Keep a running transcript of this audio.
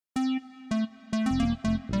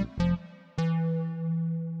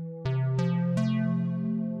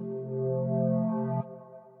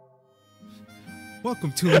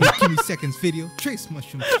Welcome to a new Gimme Seconds video. Trace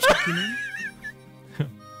mushrooms checking in.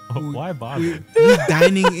 Why bother? We're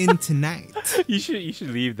dining in tonight. You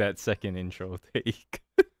should leave that second intro take.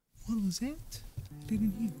 What was that?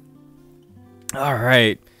 Didn't hear. All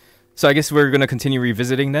right. So I guess we're gonna continue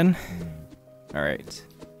revisiting then. All right.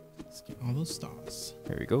 Let's get all those stars.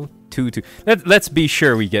 There we go. Two. Let's be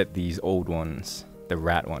sure we get these old ones. The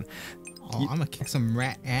rat one. Oh, I'm gonna kick some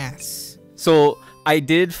rat ass. So I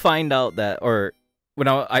did find out that, or when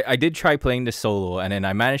I did try playing this solo, and then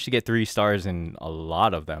I managed to get 3 stars in a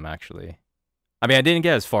lot of them actually. I mean, I didn't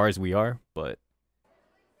get as far as we are, but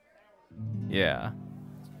yeah.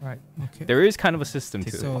 Right. Okay. There is kind of a system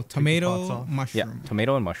to So it. tomato, mushroom. Yeah,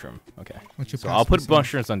 tomato and mushroom. Okay. What's your So I'll put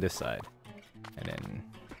mushrooms on this side, and then,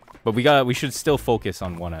 but we should still focus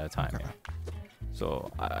on one at a time. Okay. Yeah.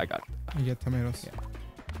 So I got. You get tomatoes. Yeah.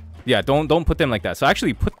 Yeah. Don't put them like that. So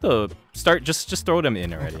actually, put the start. Just throw them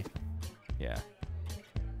in already. Okay. Yeah.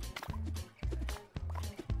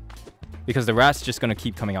 Because the rat's just gonna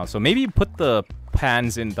keep coming out. So maybe put the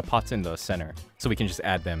pots in the center, so we can just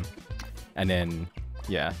add them, and then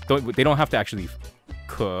yeah, they don't have to actually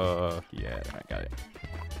cook. Yeah, I got it.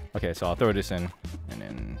 Okay, so I'll throw this in, and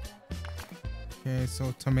then. Okay,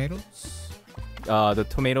 so tomatoes. The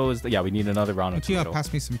tomatoes. Yeah, we need another round of tomato. tomato.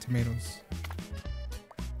 Pass me some tomatoes.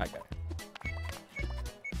 I got it.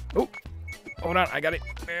 Oh, hold on, I got it.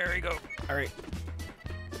 There we go. All right.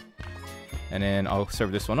 And then I'll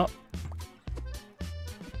serve this one up.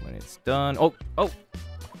 When it's done. Oh.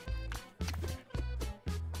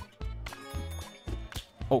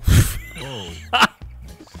 Whoa. Nice.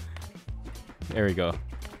 There we go.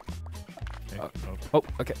 Okay. Oh,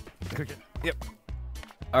 okay. Cook it. Yep.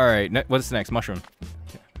 All right. What's next? Mushroom.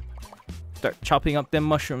 Start chopping up them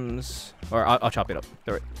mushrooms, or I'll chop it up.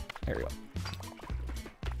 Throw it. There we go.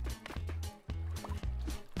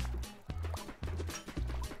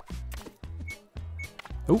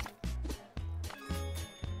 Ooh.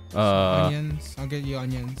 Onions. I'll get you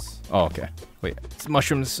onions. Oh, okay. Wait,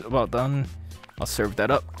 mushrooms about done. I'll serve that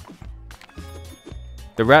up.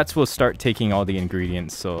 The rats will start taking all the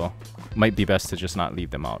ingredients, so might be best to just not leave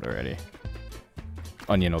them out already.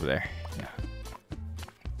 Onion over there. Yeah.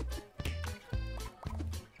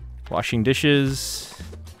 Washing dishes.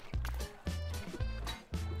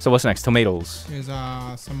 So what's next? Tomatoes. There's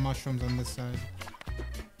some mushrooms on this side.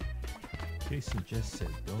 Jason just said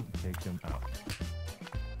don't take them out.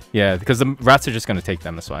 Yeah, because the rats are just gonna take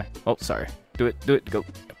them. That's why. Oh, sorry. Do it. Go.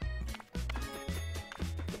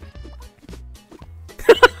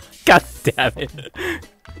 God damn it.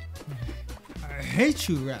 I hate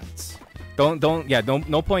you, rats. Don't.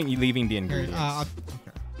 No point you leaving the ingredients. Okay.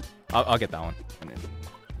 I'll get that one. And then...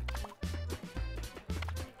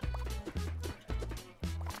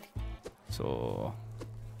 So,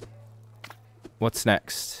 what's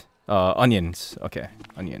next? Onions. Okay,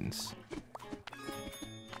 onions.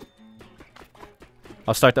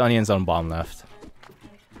 I'll start the onions on bottom left.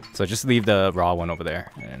 So just leave the raw one over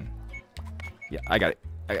there. And yeah, I got it.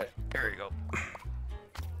 There we go.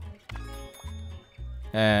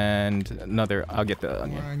 And another. I'll get the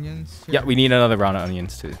onion. More onions. Sure. Yeah, we need another round of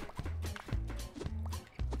onions too.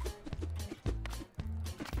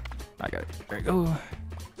 I got it. There we go.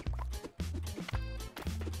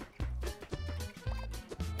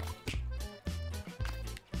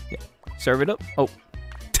 Yeah. Serve it up. Oh.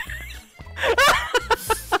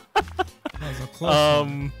 That was a close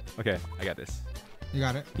one. Okay, I got this. You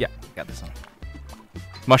got it? Yeah, got this one.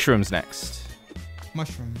 Mushrooms next.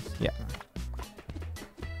 Mushrooms. Yeah.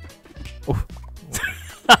 Okay.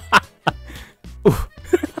 Oh.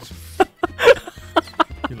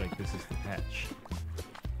 I feel like this is the patch.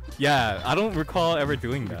 Yeah, I don't recall ever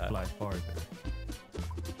doing that. Fly farther.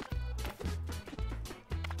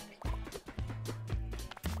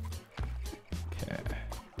 Okay.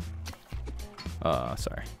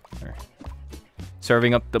 Sorry.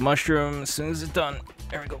 Serving up the mushroom as soon as it's done.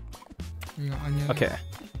 There we go. You got onions. Okay.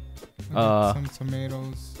 I'll get some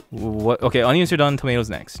tomatoes. What? Okay, onions are done. Tomatoes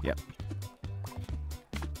next. Yep.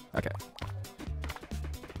 Okay.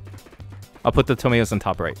 I'll put the tomatoes on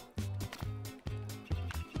top right.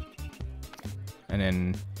 And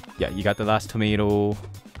then, yeah, you got the last tomato.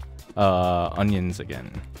 Onions again.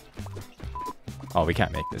 Oh, we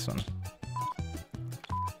can't make this one.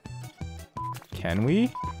 Can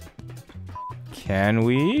we? Can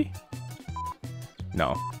we?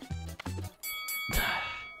 No.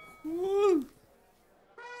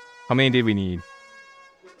 How many did we need?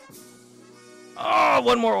 Oh,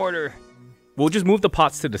 one more order. We'll just move the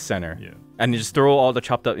pots to the center. Yeah. And just throw all the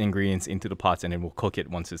chopped up ingredients into the pots, and then we'll cook it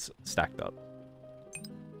once it's stacked up.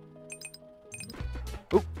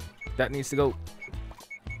 Oh, that needs to go.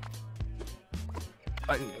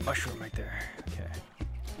 Mushroom right there. Okay.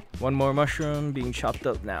 One more mushroom being chopped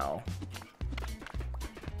up now.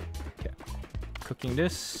 Okay. Cooking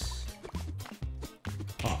this.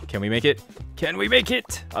 Oh, can we make it? Can we make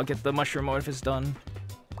it? I'll get the mushroom orifice done.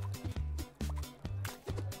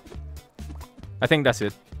 I think that's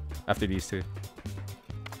it. After these two.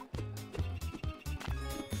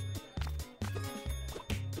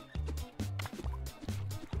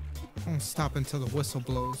 Don't stop until the whistle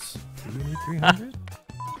blows. Do we need 300?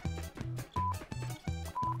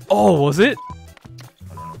 Oh, was it?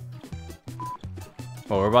 I don't know.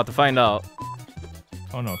 Well, we're about to find out.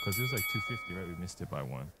 Oh no, because it was like 250, right? We missed it by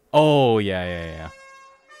 1. Oh, yeah.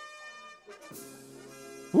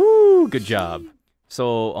 Woo, good job.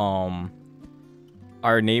 So,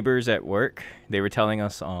 our neighbors at work, they were telling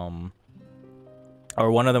us, or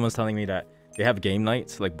one of them was telling me that they have game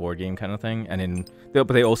nights, like board game kind of thing, and then, but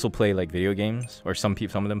they also play like video games, or some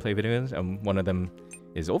of them play video games, and one of them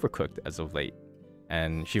is Overcooked as of late.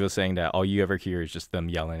 And she was saying that all you ever hear is just them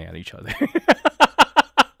yelling at each other.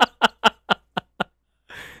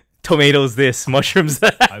 Tomatoes this, mushrooms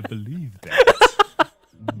that. I believe that.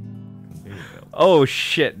 Oh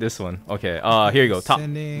shit, this one. Okay, here you go. Top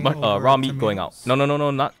raw meat going out. No,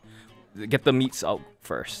 not. Get the meats out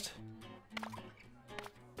first.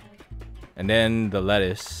 And then the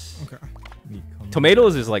lettuce. Okay.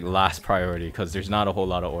 Tomatoes is like last priority because there's not a whole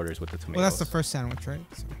lot of orders with the tomatoes. Well, that's the first sandwich, right?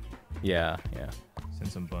 So. Yeah.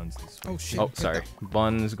 Send some buns this way. Oh shit. Oh, sorry.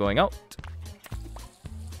 Buns going out.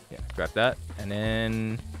 Yeah, grab that. And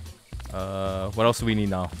then what else do we need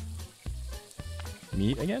now?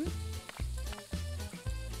 Meat again?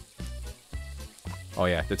 Oh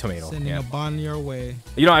yeah, the tomato. Sending a bun your way.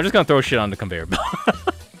 You know, I'm just gonna throw shit on the conveyor belt.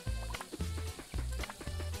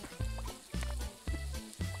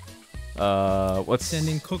 What's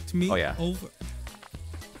Sending cooked meat over.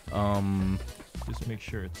 Just make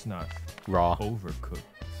sure it's not raw. Overcooked.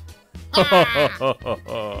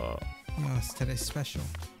 Oh, it's today's special.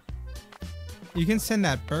 You can send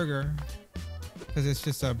that burger, because it's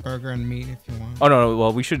just a burger and meat if you want. Oh no,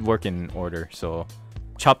 well we should work in order. So,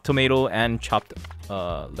 chopped tomato and chopped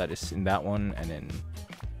lettuce in that one, and then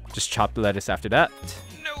just chopped lettuce after that.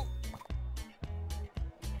 No.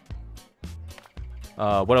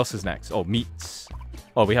 What else is next? Oh, meats.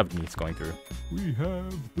 Oh, we have meats going through. We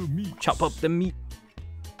have the meat. Chop up the meat.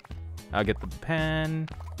 I'll get the pan.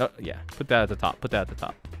 Oh, yeah, put that at the top. Put that at the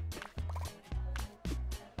top.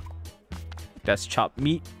 That's chopped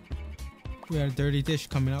meat. We got a dirty dish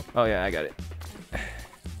coming up. Oh yeah, I got it.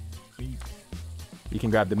 Meat. You can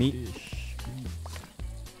grab the meat. Dish. Meat.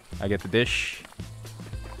 I get the dish.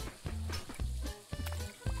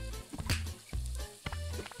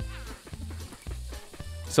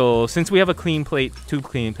 So since we have a clean plate, 2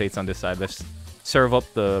 clean plates on this side, let's serve up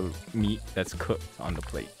the meat that's cooked on the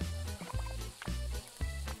plate.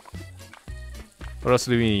 What else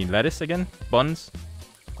do we need? Lettuce again? Buns?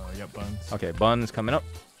 Yeah, buns. Okay, buns coming up.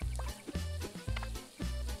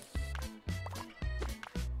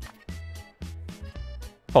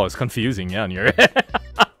 Oh, it's confusing, yeah, on your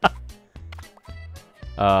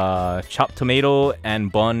chopped tomato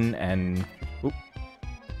and bun and oop.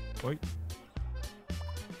 Wait.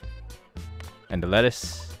 And the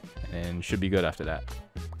lettuce, and should be good after that.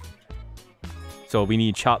 So we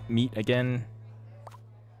need chopped meat again.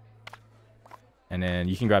 And then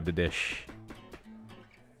you can grab the dish.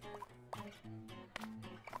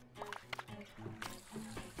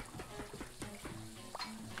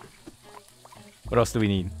 What else do we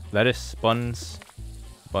need? Lettuce, buns,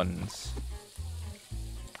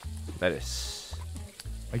 lettuce.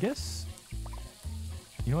 I guess.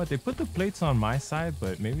 You know what? They put the plates on my side,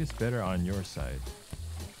 but maybe it's better on your side.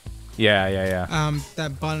 Yeah.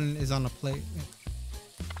 That bun is on a plate.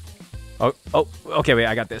 Oh, okay, wait,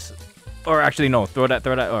 I got this. Or actually, no, throw that,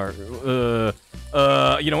 or,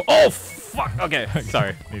 you know, oh, fuck, okay,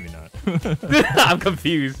 sorry. Maybe not. I'm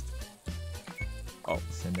confused. Oh,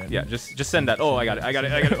 send that. Yeah, just send that. Oh, I got it. Here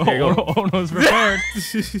you go. Oh, no, it's prepared.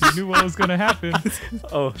 He knew what was gonna happen.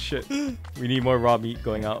 Oh, shit. We need more raw meat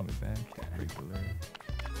going out.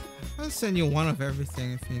 I'll send you one of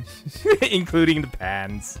everything if you... Including the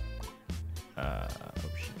pans. Oh,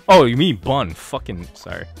 shit. Oh, you mean bun. Fucking,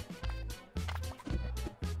 sorry.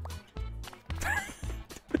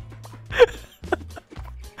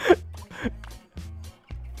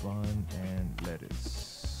 Bun and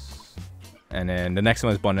lettuce. And then the next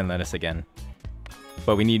one is bun and lettuce again.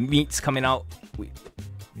 But we need meats coming out. Meat.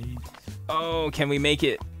 Oh, can we make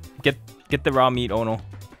it? Get the raw meat, Ono.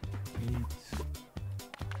 Meat.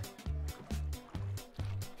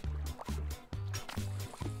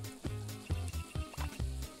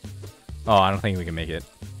 Oh, I don't think we can make it.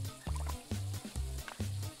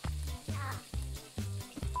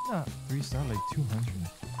 Nah, 3-star like 200.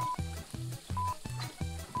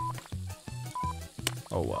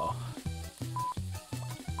 Oh well.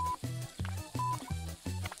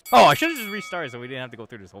 Oh, I should have just restarted so we didn't have to go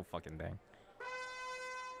through this whole fucking thing.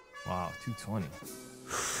 Wow, 220.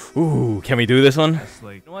 Ooh, can we do this one? That's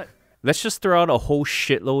like, You know what? Let's just throw out a whole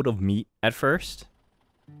shitload of meat at first.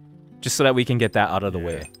 Just so that we can get that out of the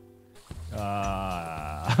way.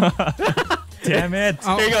 damn it.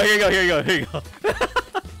 Oh. Here you go, here you go, here you go, here you go.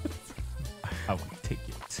 I will take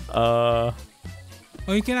it. Oh,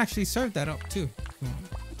 you can actually serve that up too. if you want.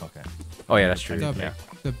 Okay. Oh yeah, that's true. The, Yeah.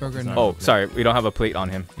 the burger. Sorry. Oh, sorry, we don't have a plate on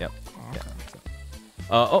him. Yep.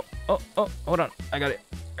 Oh, okay. Hold on. I got it.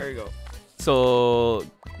 There you go. So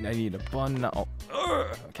I need a bun now.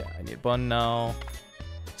 Okay, I need a bun now.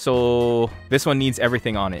 So this one needs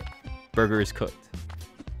everything on it. Burger is cooked.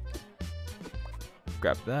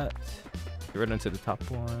 Grab that. Get right into the top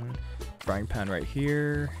one. Frying pan right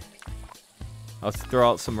here. I'll throw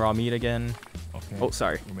out some raw meat again. Okay. Oh,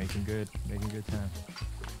 sorry. We're making good time.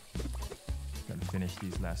 Gotta finish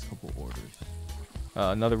these last couple orders.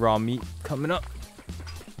 Another raw meat coming up.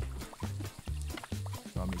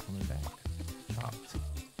 Raw meat coming back. Chopped.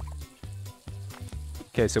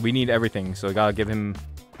 Okay, so we need everything. So I gotta give him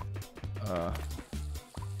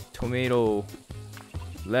tomato,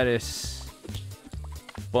 lettuce,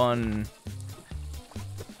 bun,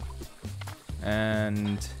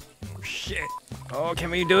 and Oh shit. oh,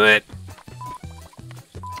 can we do it?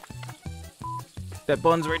 That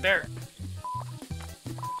bun's right there.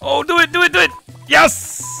 Oh, do it, do it, do it!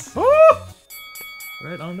 Yes! Woo!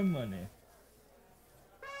 Right on the money.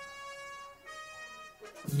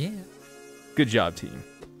 Yeah. Good job, team.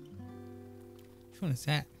 Which one is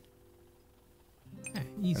that?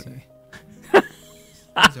 Easy.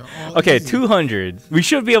 These are all Okay, easy. 200. We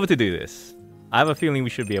should be able to do this. I have a feeling we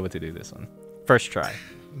should be able to do this one. First try.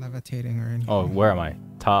 Levitating or anything. Oh, where am I?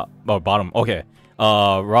 Top. Oh, bottom. Okay.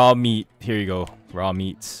 Raw meat. Here you go. Raw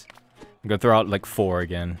meats. I'm gonna throw out like 4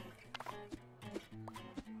 again.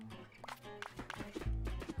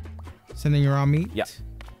 Sending your raw meat? Yeah.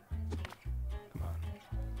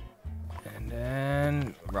 And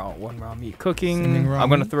then one raw meat cooking. Sending raw I'm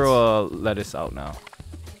gonna meat. throw a lettuce out now.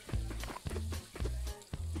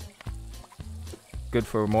 Good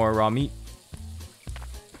for more raw meat.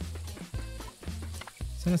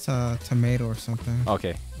 Send us a tomato or something.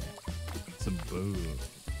 Okay. Some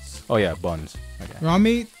booze. Oh yeah, buns. Okay. Raw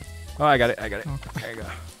meat? Oh, I got it. I got it. Okay. There you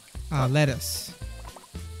go. Lettuce.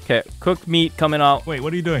 Okay, cooked meat coming out. Wait,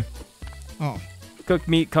 what are you doing? Oh. Cooked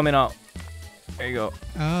meat coming out. There you go.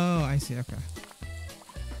 Oh, I see. Okay.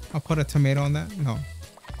 I'll put a tomato on that. No.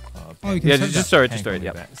 Oh, you can Yeah, serve just that. stir it. Pan Just stir it. coming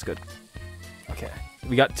Yep, back. it's good. Okay.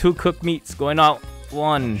 We got 2 cooked meats going out.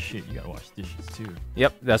 1. Shit, you gotta wash dishes too.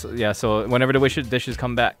 Yep, that's yeah. So whenever the dishes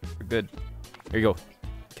come back, we're good. There you go.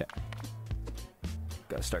 Okay.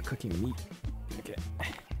 Gotta start cooking the meat. Okay.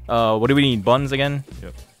 What do we need? Buns again?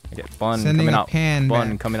 Yep. Okay, bun Sending coming a out. pan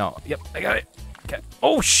Bun back. coming out. Yep, I got it. Okay.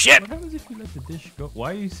 Oh shit! What happens if you let the dish go?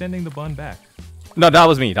 Why are you sending the bun back? No, that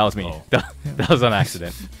was me. That was me. Oh. That was an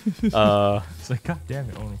accident. It's like, god damn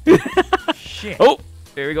it, Oni. Shit. Oh,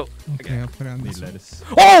 there we go. Okay, I'll put it on Need this one. lettuce.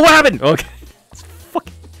 Oh, what happened? Okay. It's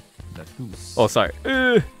fucking. Lettuce. Oh, sorry.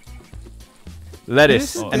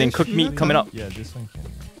 Lettuce This and then dish cooked meat you coming up. Yeah, this one can.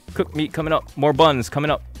 Cooked meat coming up. More buns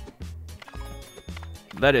coming up.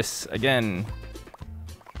 Lettuce again.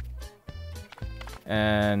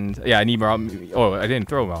 And yeah, I need raw meat. Oh, I didn't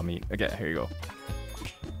throw raw meat. Okay, here you go.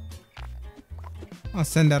 I'll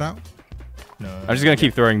send that out. No. I'm just gonna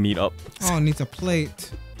keep throwing meat up. Oh, it needs a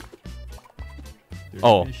plate. There's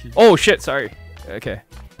Oh. dishes. Oh shit, sorry. Okay.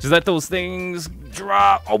 Just let those things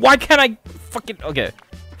drop. Oh, why can't I fucking okay.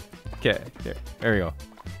 Okay, there we go.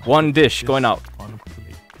 1 dish going out. On a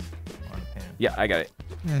plate. On a pan. Yeah, I got it.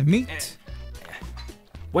 Meat.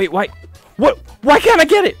 Wait, why? What? Why can't I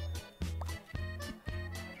get it?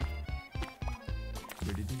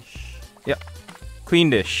 Dirty dish. Clean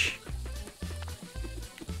dish.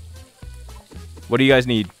 What do you guys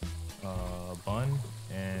need? Bun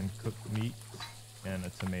and cooked meat and a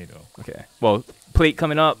tomato. Okay. Well, plate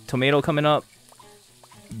coming up, tomato coming up,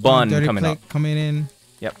 bun Dirty coming plate up. coming in.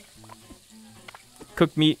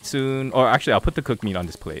 Cooked meat soon. Or actually, I'll put the cooked meat on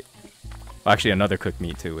this plate. Actually, another cooked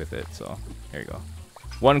meat too with it. So there you go.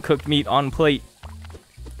 1 cooked meat on plate.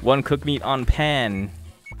 1 cooked meat on pan.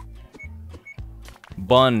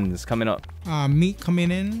 Buns coming up. Meat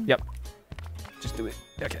coming in. Yep. Just do it.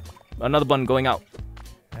 Okay. Another bun going out.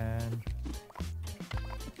 And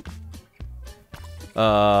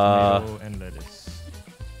Uh, tomato and lettuce.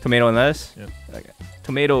 Tomato and lettuce? Yep. Okay.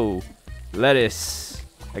 Tomato, lettuce.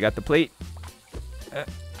 I got the plate.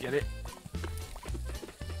 Get it.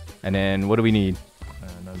 And then what do we need?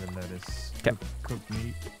 Another lettuce. 'Kay. Cooked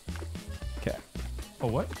meat. Okay. Oh,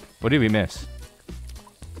 what? What did we miss?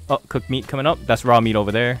 Oh, cooked meat coming up. That's raw meat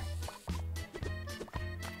over there.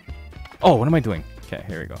 Oh, what am I doing? Okay,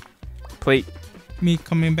 here we go. Plate. Meat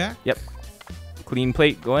coming back. Yep. Clean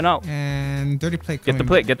plate going out. And dirty plate Get coming the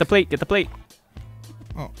plate. back. Get the plate. Get the plate.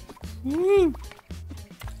 Oh. Woo.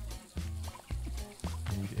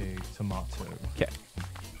 Need a tomato. Okay.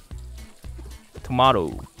 Tomato.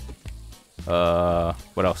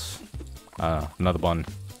 What else? Another bun.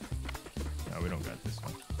 No, we don't got this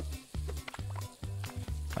one.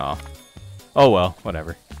 Oh. Oh well,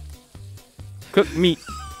 whatever. Cooked meat.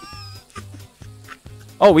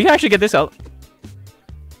 Oh, we can actually get this out.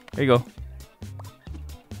 There you go.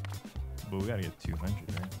 But we gotta get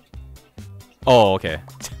 200, right? Oh, okay.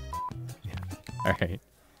 All right.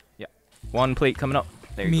 Yeah. One plate coming up.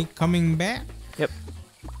 There you Meat coming back. go. Yep.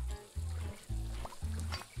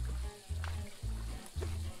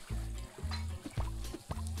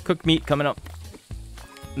 Cooked meat coming up.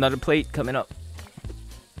 Another plate coming up.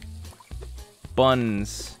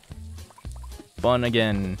 Buns. Bun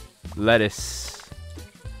again. Lettuce.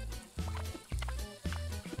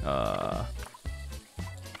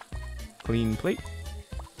 Clean plate.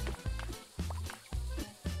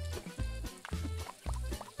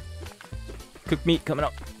 Cooked meat coming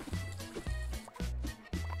up.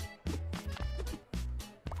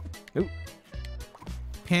 Ooh.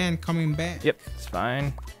 Pan coming back. Yep, it's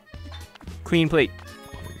fine. Clean plate.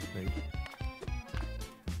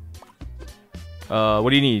 What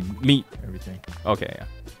do you need? Meat. Everything. Okay, yeah.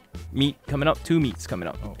 Meat coming up. 2 meats coming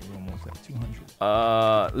up. Oh, we're almost at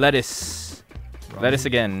 200. Lettuce. Raw Lettuce meat,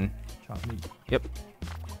 again. chopped meat. Yep.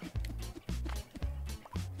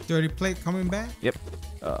 Dirty plate coming back. Yep.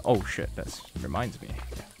 Oh shit, that reminds me.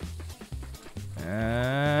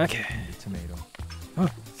 Yeah. Okay. Need a tomato.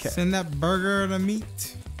 Okay. Send that burger to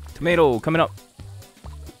meat. Tomato coming up.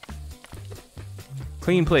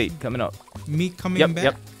 Clean plate coming up. Meat coming Yep, back.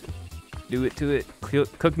 yep. Do it to it.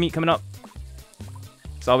 Cooked meat coming up.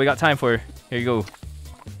 That's all we got time for. Here you go.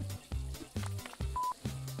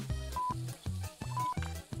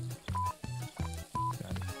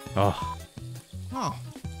 Got it. Oh. Oh,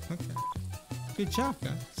 okay. Good job,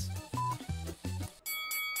 guys.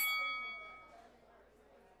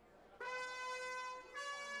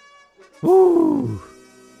 Woo.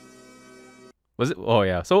 Was it? Oh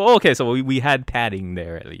yeah. So okay. So we had padding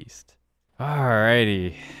there at least.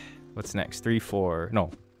 Alrighty. What's next? 3-4.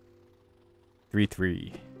 No.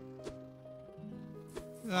 3-3.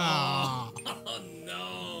 Ah.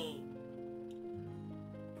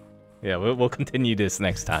 Yeah, we'll continue this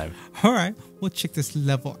next time. All right, we'll check this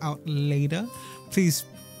level out later. Please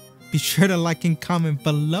be sure to like and comment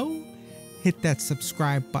below. Hit that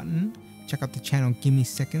subscribe button. Check out the channel Gimme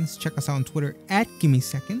Seconds. Check us out on Twitter at Gimme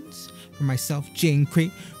Seconds. For myself, Jay and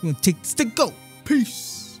Craig, we'll take this to go.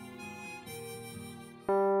 Peace.